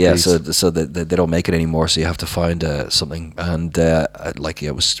Yeah, piece. so they don't make it anymore, so you have to find something, and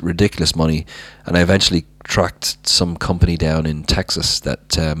it was ridiculous money, and I eventually tracked some company down in Texas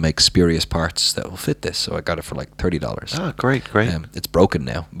that makes spurious parts that will fit this, so I got it for like $30. Oh, great. It's broken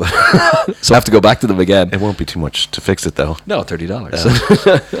now, but so I have to go back to them again. It won't be too much to fix it though. No,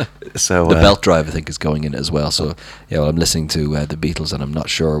 $30. So the belt drive, I think, is going in as well. So I'm listening to the Beatles, and I'm not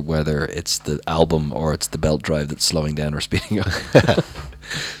sure whether it's the album or it's the belt drive that's slowing down or speeding up.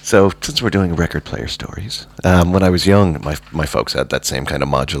 So since we're doing record player stories, when I was young, my folks had that same kind of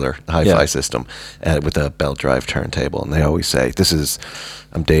modular hi-fi system with a belt drive turntable, and they always say,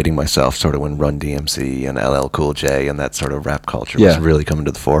 I'm dating myself, sort of when Run DMC and LL Cool J and that sort of rap culture was really coming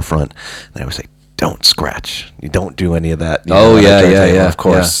to the forefront. And they always say, don't scratch. You don't do any of that. Yeah. Of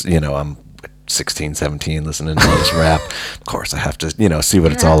course, I'm 16, 17 listening to all this rap. Of course, I have to, see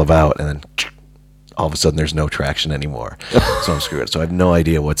what it's all about. And then all of a sudden there's no traction anymore. So I'm screwed. So I have no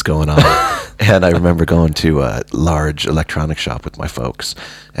idea what's going on. And I remember going to a large electronic shop with my folks,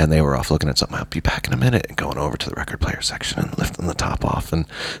 and they were off looking at something. I'll be back in a minute, and going over to the record player section and lifting the top off and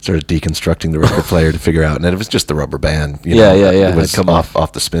sort of deconstructing the record player to figure out. And it was just the rubber band. It was come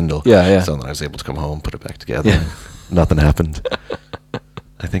off the spindle. Yeah. So then I was able to come home, put it back together. Yeah. Nothing happened.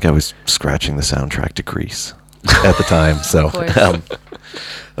 I think I was scratching the soundtrack to Grease at the time. So, Of course.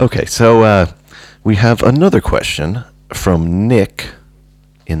 okay. So we have another question from Nick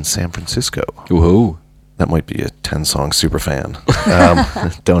in San Francisco. Woohoo. That might be a 10-song super fan.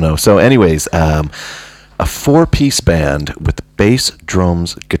 Don't know. So anyways, a 4-piece band with bass,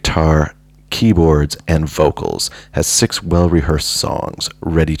 drums, guitar, keyboards, and vocals has 6 well-rehearsed songs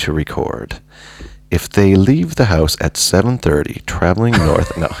ready to record. If they leave the house at 7:30, traveling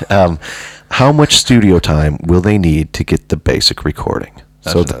north, how much studio time will they need to get the basic recording?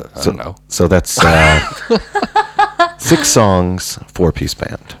 I don't know. So that's 6 songs, 4-piece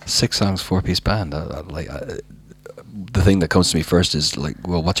band. 6 songs, 4-piece band. The thing that comes to me first is like,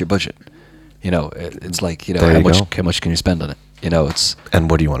 well, what's your budget? It's like, There you go. how much can you spend on it? It's. And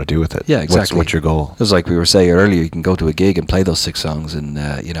what do you want to do with it? Yeah, exactly. What's your goal? It's like we were saying earlier, you can go to a gig and play those 6 songs, and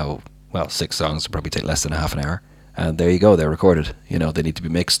 6 songs will probably take less than half an hour, and there you go. They're recorded. They need to be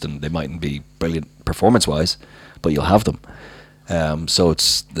mixed, and they mightn't be brilliant performance-wise, but you'll have them. So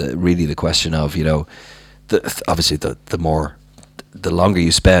it's really the question of obviously the longer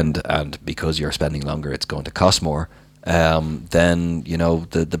you spend, and because you're spending longer, it's going to cost more. Then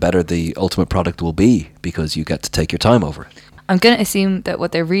the better the ultimate product will be, because you get to take your time over it. I'm going to assume that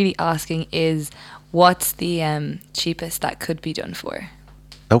what they're really asking is, what's the cheapest that could be done for?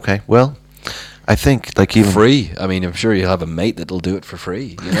 Okay, well, I think like even Free. I mean, I'm sure you'll have a mate that'll do it for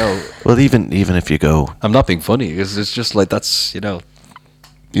free. well, even if you go, I'm not being funny, because it's just like that's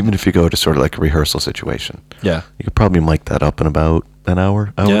even if you go to sort of like a rehearsal situation, Yeah. you could probably mic that up in about an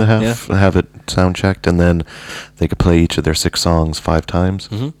hour and a half, have it sound checked, and then they could play each of their 6 songs 5 times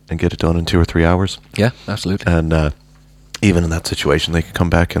and get it done in 2 or 3 hours. Yeah, absolutely. And even in that situation, they could come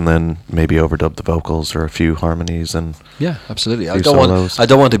back and then maybe overdub the vocals or a few harmonies and Yeah, absolutely. I few don't solos.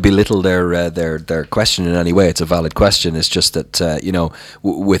 want to belittle their question in any way. It's a valid question. It's just that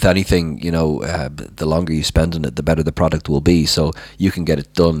with anything, the longer you spend on it, the better the product will be. So you can get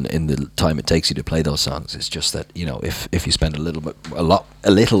it done in the time it takes you to play those songs. It's just that if you spend a little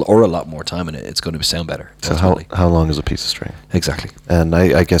or a lot more time in it, it's going to sound better. so ultimately. how long is a piece of string? Exactly. And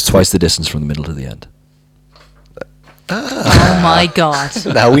I guess Twice the distance from the middle to the end. Oh my God.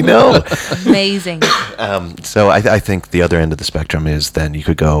 now we know. Amazing. So I think the other end of the spectrum is then you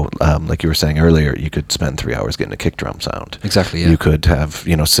could go, like you were saying earlier, you could spend 3 hours getting a kick drum sound. Exactly, yeah. You could have,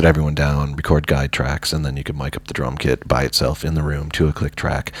 sit everyone down, record guide tracks, and then you could mic up the drum kit by itself in the room to a click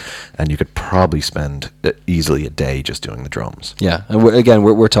track. And you could probably spend easily a day just doing the drums. Yeah, and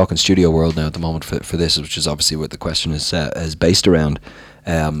we're talking studio world now at the moment for this, which is obviously what the question is based around.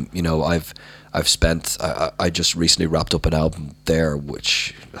 I've spent. I just recently wrapped up an album there,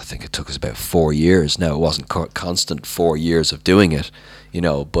 which I think it took us about 4 years. Now it wasn't constant 4 years of doing it,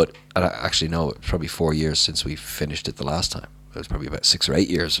 but actually no, it was probably 4 years since we finished it the last time. It was probably about 6 or 8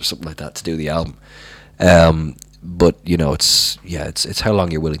 years or something like that to do the album. But it's how long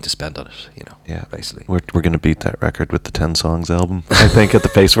you're willing to spend on it. Yeah, basically. We're going to beat that record with the 10 Songs album, I think, at the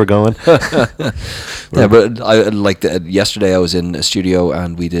pace we're going. Yeah, but yesterday I was in a studio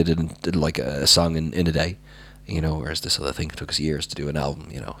and we did a song in a day, whereas this other thing took us years to do an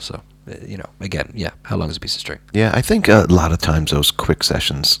album, so, again, yeah, how long is a piece of string? Yeah, I think a lot of times those quick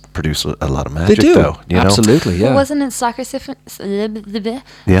sessions produce a lot of magic, They do, though. absolutely, yeah. Well, wasn't it Slacker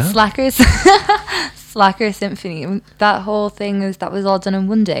Symphony? That whole thing that was all done in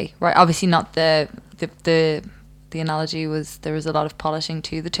one day, right? Obviously not the analogy was there was a lot of polishing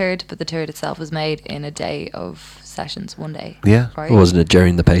to the turd, but the turd itself was made in a day of sessions, one day. Yeah. Right? Wasn't it Jerry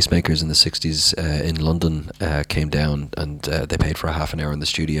and the Pacemakers in the 60s in London came down and they paid for a half an hour in the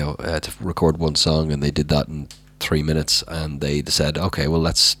studio to record one song, and they did that in 3 minutes, and they said, okay, well,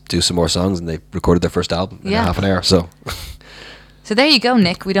 let's do some more songs, and they recorded their first album in a half an hour. So there you go,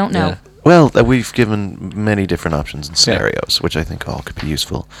 Nick. We don't know. Yeah. Well, we've given many different options and scenarios, which I think all could be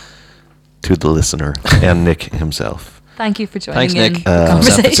useful to the listener and Nick himself. Thank you for joining Thanks, in Nick. the From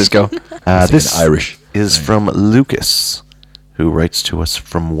San conversation. Francisco. This Irish is from Lucas, who writes to us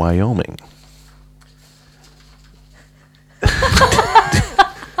from Wyoming.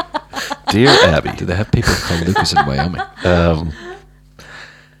 Dear Abby, Do they have people called Lucas in Wyoming?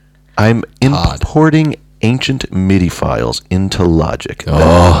 I'm importing ancient MIDI files into Logic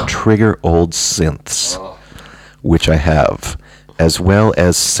that trigger old synths, which I have, as well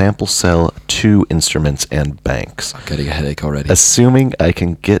as sample cell 2 instruments and banks. I'm getting a headache already. Assuming I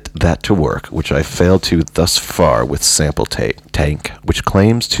can get that to work, which I failed to thus far with Sample Tank, which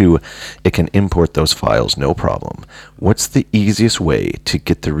claims it can import those files no problem. What's the easiest way to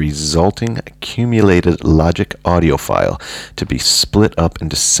get the resulting accumulated Logic audio file to be split up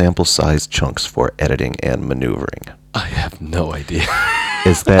into sample-sized chunks for editing and maneuvering? I have no idea.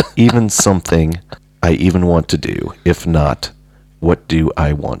 Is that even something I even want to do? If not, what do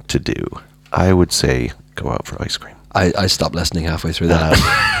I want to do? I would say go out for ice cream. I stopped listening halfway through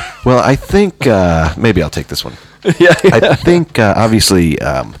that. Well, I think maybe I'll take this one. Yeah. I think obviously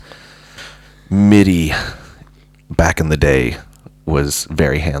MIDI back in the day was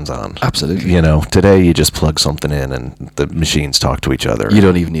very hands-on. Absolutely. You know, today you just plug something in and the machines talk to each other. You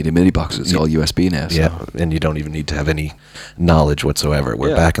don't even need a MIDI box. It's all USB now. So. Yeah, and you don't even need to have any knowledge whatsoever.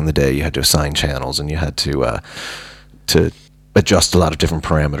 Where Yeah. back in the day you had to assign channels and you had to adjust a lot of different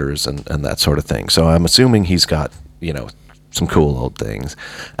parameters and that sort of thing. So I'm assuming he's got, you know, some cool old things.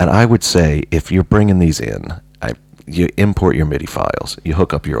 And I would say if you're bringing these in, you import your MIDI files, you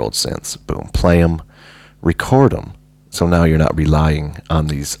hook up your old synths, boom, play them, record them. So now you're not relying on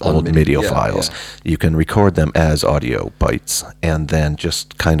these old MIDI files. Yeah. You can record them as audio bytes and then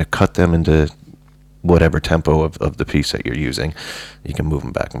just kind of cut them into whatever tempo of the piece that you're using. You can move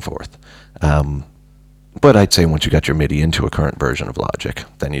them back and forth. But I'd say once you got your MIDI into a current version of Logic,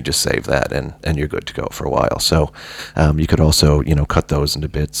 then you just save that and you're good to go for a while. So you could also, you know, cut those into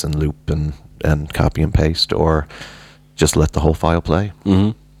bits and loop and copy and paste, or just let the whole file play.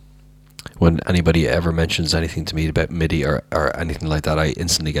 Mm-hmm. When anybody ever mentions anything to me about MIDI or anything like that, I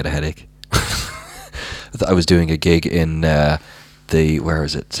instantly get a headache. I was doing a gig in where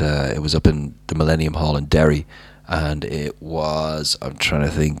is it? It was up in the Millennium Hall in Derry, and it was, I'm trying to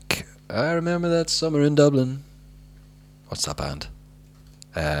think, I remember that summer in Dublin. What's that band?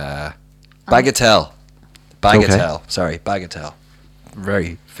 Bagatelle. Bagatelle. Okay. Sorry, Bagatelle.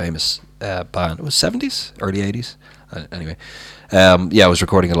 Very famous band. It was 70s, early 80s. Anyway, I was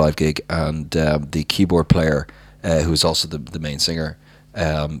recording a live gig, and the keyboard player, who was also the main singer,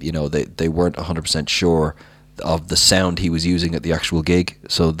 they weren't 100% sure of the sound he was using at the actual gig,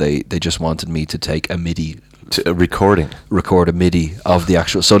 so they just wanted me to take a MIDI record a MIDI of the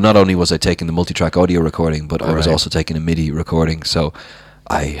actual. So not only was I taking the multi-track audio recording, but I was also taking a MIDI recording. So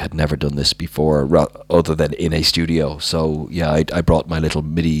I had never done this before, other than in a studio. So yeah, I brought my little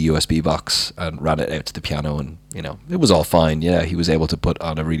MIDI USB box and ran it out to the piano, and it was all fine. Yeah, he was able to put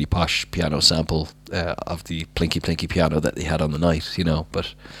on a really posh piano sample of the Plinky Plinky piano that they had on the night.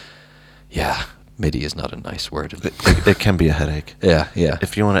 But yeah, MIDI is not a nice word. It can be a headache. Yeah.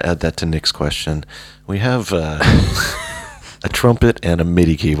 If you want to add that to Nick's question, we have a trumpet and a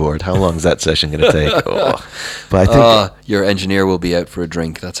MIDI keyboard. How long is that session going to take? Oh. But I think your engineer will be out for a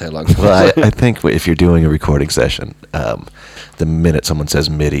drink. That's how long. Well, I think if you're doing a recording session, the minute someone says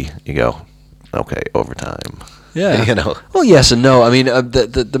MIDI, you go, okay, overtime. Yeah. Well, yes and no. I mean,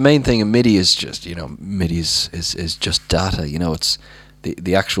 the main thing in MIDI is just, MIDI is just data. It's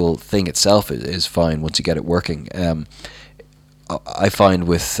the actual thing itself is fine once you get it working. I find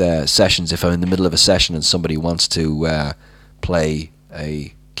with sessions, if I'm in the middle of a session and somebody wants to play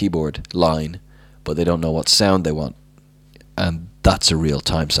a keyboard line, but they don't know what sound they want, and that's a real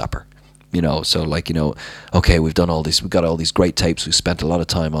time sapper. So okay, we've got all these great tapes. We've spent a lot of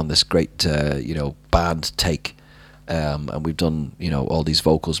time on this great, band take. And we've done, all these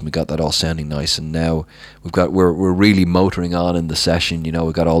vocals, and we got that all sounding nice. And now we're really motoring on in the session.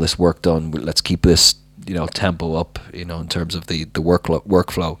 We've got all this work done. Let's keep this, tempo up, in terms of the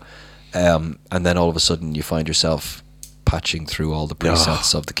workflow. And then all of a sudden you find yourself patching through all the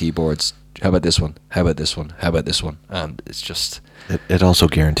presets of the keyboards. How about this one? How about this one? How about this one? And it's just... It also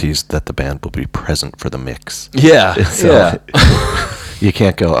guarantees that the band will be present for the mix. Yeah, You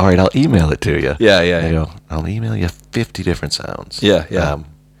can't go, all right, I'll email it to you. Yeah. You go, I'll email you 50 different sounds. Yeah.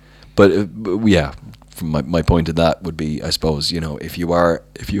 But my point in that would be, I suppose, if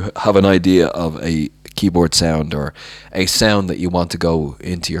you have an idea of a keyboard sound or a sound that you want to go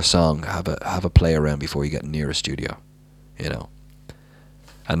into your song, have a play around before you get near a studio,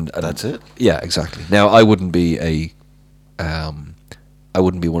 And that's it. Yeah, exactly. Now, I wouldn't be one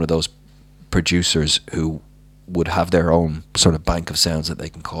of those producers who would have their own sort of bank of sounds that they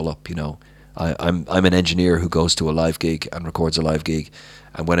can call up. I'm an engineer who goes to a live gig and records a live gig,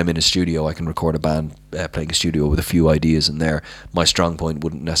 and when I'm in a studio, I can record a band playing a studio with a few ideas in there. My strong point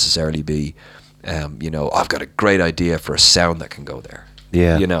wouldn't necessarily be, I've got a great idea for a sound that can go there.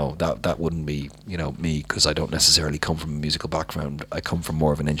 Yeah. That wouldn't be, me, because I don't necessarily come from a musical background. I come from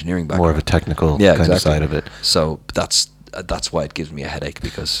more of an engineering background. More of a technical of side of it. So that's why it gives me a headache,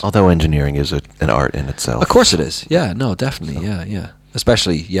 because... Although engineering is an art in itself. Of course it is. Yeah, no, definitely. So. Yeah.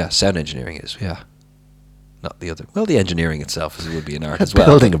 Especially, sound engineering is, not the other... Well, the engineering itself would be an art as well.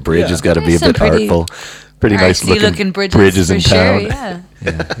 Building a bridge has got to be a bit artful. Pretty nice looking bridges in town. Sure, yeah.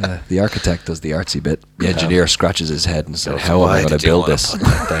 Yeah. The architect does the artsy bit. The engineer scratches his head and says, how am I going to build this?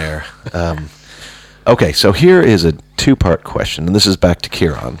 There. Okay, so here is a two-part question, and this is back to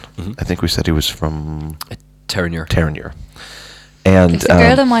Kieran. I think we said he was from Terenure. Terenure. And There's a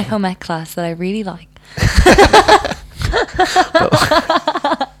girl in my home ec class that I really like.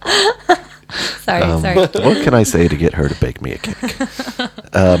 Sorry. What can I say to get her to bake me a cake?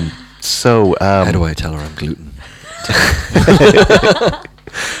 How do I tell her I'm gluten?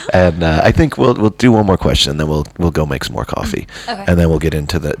 And I think we'll do one more question, then we'll go make some more coffee, Okay. and then we'll get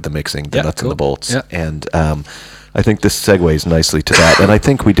into the mixing, the nuts and the bolts. Yeah. And I think this segues nicely to that. And I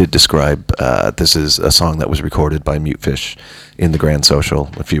think we did describe this is a song that was recorded by Mutefish in the Grand Social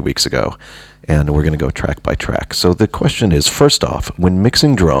a few weeks ago, and we're going to go track by track. So the question is, first off, when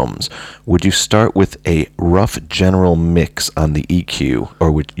mixing drums, would you start with a rough general mix on the EQ, or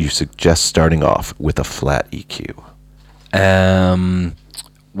would you suggest starting off with a flat EQ?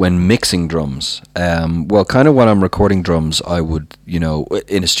 When mixing drums, well, kind of when I'm recording drums, I would,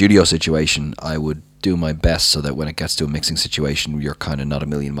 in a studio situation, I would do my best so that when it gets to a mixing situation, you're kind of not a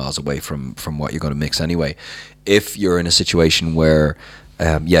million miles away from what you're going to mix anyway. If you're in a situation where,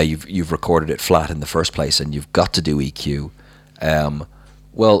 you've recorded it flat in the first place and you've got to do EQ, I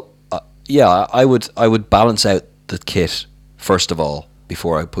would balance out the kit first of all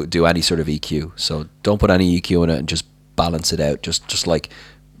before I do any sort of EQ. So don't put any EQ in it and just balance it out, just like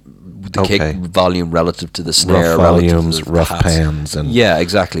the kick volume relative to the snare, rough volumes, rough pans, and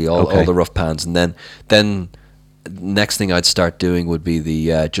exactly, all the rough pans, and then next thing I'd start doing would be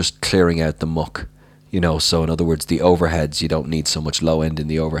the just clearing out the muck, So in other words, the overheads, you don't need so much low end in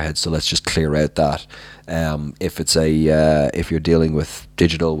the overhead, so let's just clear out that. If it's if you're dealing with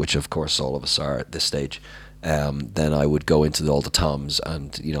digital, which of course all of us are at this stage. Then I would go into all the toms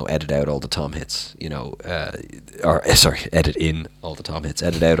and edit out all the tom hits, edit in all the tom hits,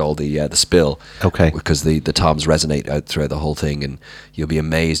 edit out all the spill, because the toms resonate out throughout the whole thing, and you'll be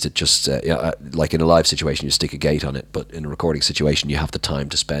amazed at just like in a live situation you stick a gate on it, but in a recording situation you have the time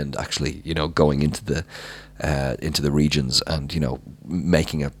to spend actually going into the regions and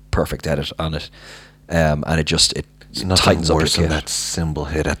making a perfect edit on it, and it tightens up your kit. Than that cymbal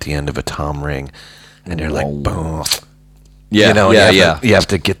hit at the end of a tom ring. And you're like, boom. You have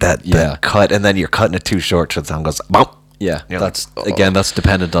to get that cut, and then you're cutting it too short, so the sound goes, bump. Yeah, that's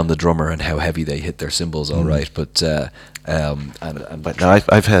dependent on the drummer and how heavy they hit their cymbals, all right. But but no,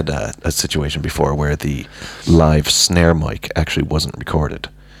 I've had a situation before where the live snare mic actually wasn't recorded,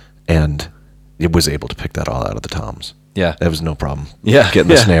 and it was able to pick that all out of the toms. Yeah, there was no problem. Yeah, getting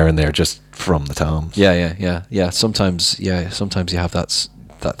the snare in there just from the toms. Yeah. Sometimes you have that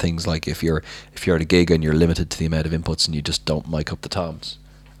things like if you're at a gig and you're limited to the amount of inputs and you just don't mic up the toms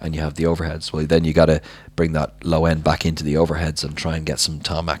and you have the overheads, well then you got to bring that low end back into the overheads and try and get some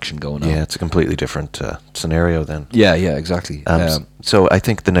tom action going on. Yeah, it's a completely different scenario then. Yeah, exactly. So I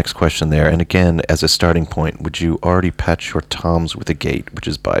think the next question there, and again as a starting point, would you already patch your toms with a gate which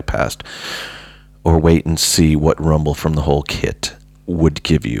is bypassed, or wait and see what rumble from the whole kit would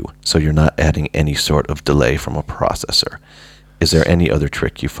give you, so you're not adding any sort of delay from a processor? Is there any other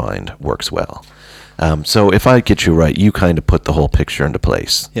trick you find works well? So if I get you right, you kind of put the whole picture into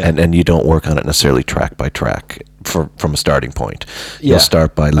place, and you don't work on it necessarily track by track from a starting point. You'll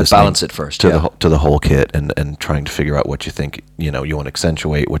start by listening, balance it first to the whole kit, and trying to figure out what you think you want to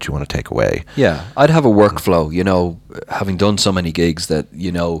accentuate, what you want to take away. Yeah, I'd have a workflow. Having done so many gigs that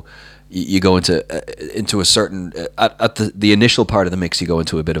you go into a certain at the initial part of the mix, you go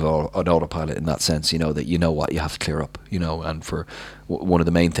into a bit of an autopilot in that sense, that what you have to clear up, and for one of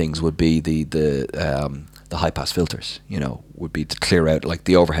the main things would be the high pass filters, would be to clear out like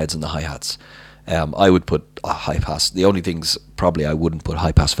the overheads and the hi-hats. I would put a high pass. The only things probably I wouldn't put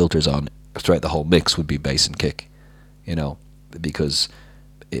high pass filters on throughout the whole mix would be bass and kick, because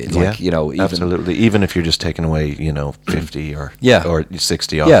absolutely. Even if you're just taking away, 50 or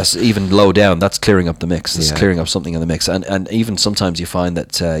 60 off. Yes, even low down, that's clearing up the mix. It's clearing up something in the mix. And even sometimes you find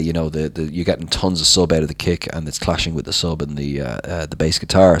that, you're getting tons of sub out of the kick and it's clashing with the sub and the bass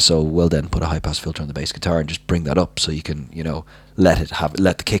guitar. So, then put a high pass filter on the bass guitar and just bring that up so you can, let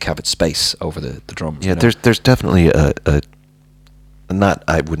the kick have its space over the drums. Yeah, there's definitely a not,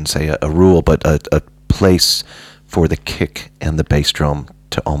 I wouldn't say a rule, but a place for the kick and the bass drum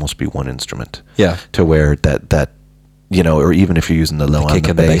to almost be one instrument. Yeah. To where that or even if you're using the low on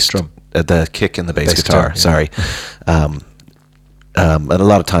the bass drum, the kick and the bass guitar. Sorry. And a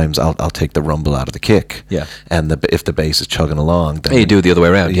lot of times I'll take the rumble out of the kick. Yeah. And if the bass is chugging along, then you do it the other way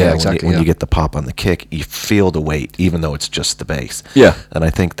around. Yeah, exactly. When you get the pop on the kick, you feel the weight, even though it's just the bass. Yeah. And I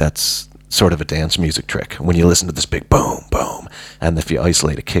think that's sort of a dance music trick. When you listen to this big boom, boom, and if you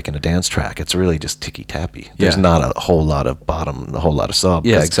isolate a kick in a dance track, it's really just ticky-tappy. There's not a whole lot of bottom, a whole lot of sub.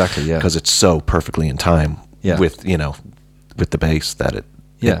 Yeah, exactly, yeah. Because it's so perfectly in time with, you know, with the bass that it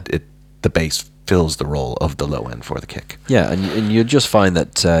the bass fills the role of the low end for the kick. Yeah, and you just find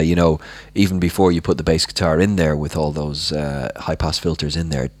that, you know, even before you put the bass guitar in there with all those high-pass filters in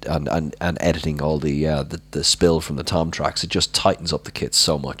there and editing all the spill from the tom tracks, it just tightens up the kit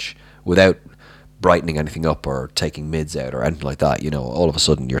so much without brightening anything up or taking mids out or anything like that. You know, all of a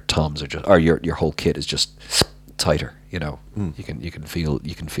sudden your toms are just, or your whole kit is just tighter. You know, you can feel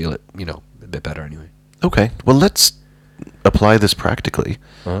it. You know, a bit better anyway. Okay, well, let's apply this practically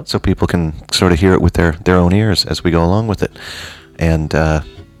so people can sort of hear it with their own ears as we go along with it. And are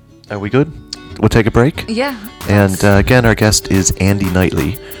we good? We'll take a break. Yeah. And again, our guest is Andy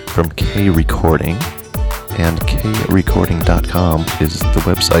Knightley from Krecording. And krecording.com is the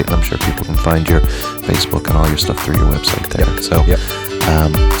website, and I'm sure people can find your Facebook and all your stuff through your website there.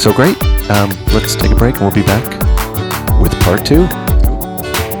 So great. Let's take a break, and we'll be back with part 2.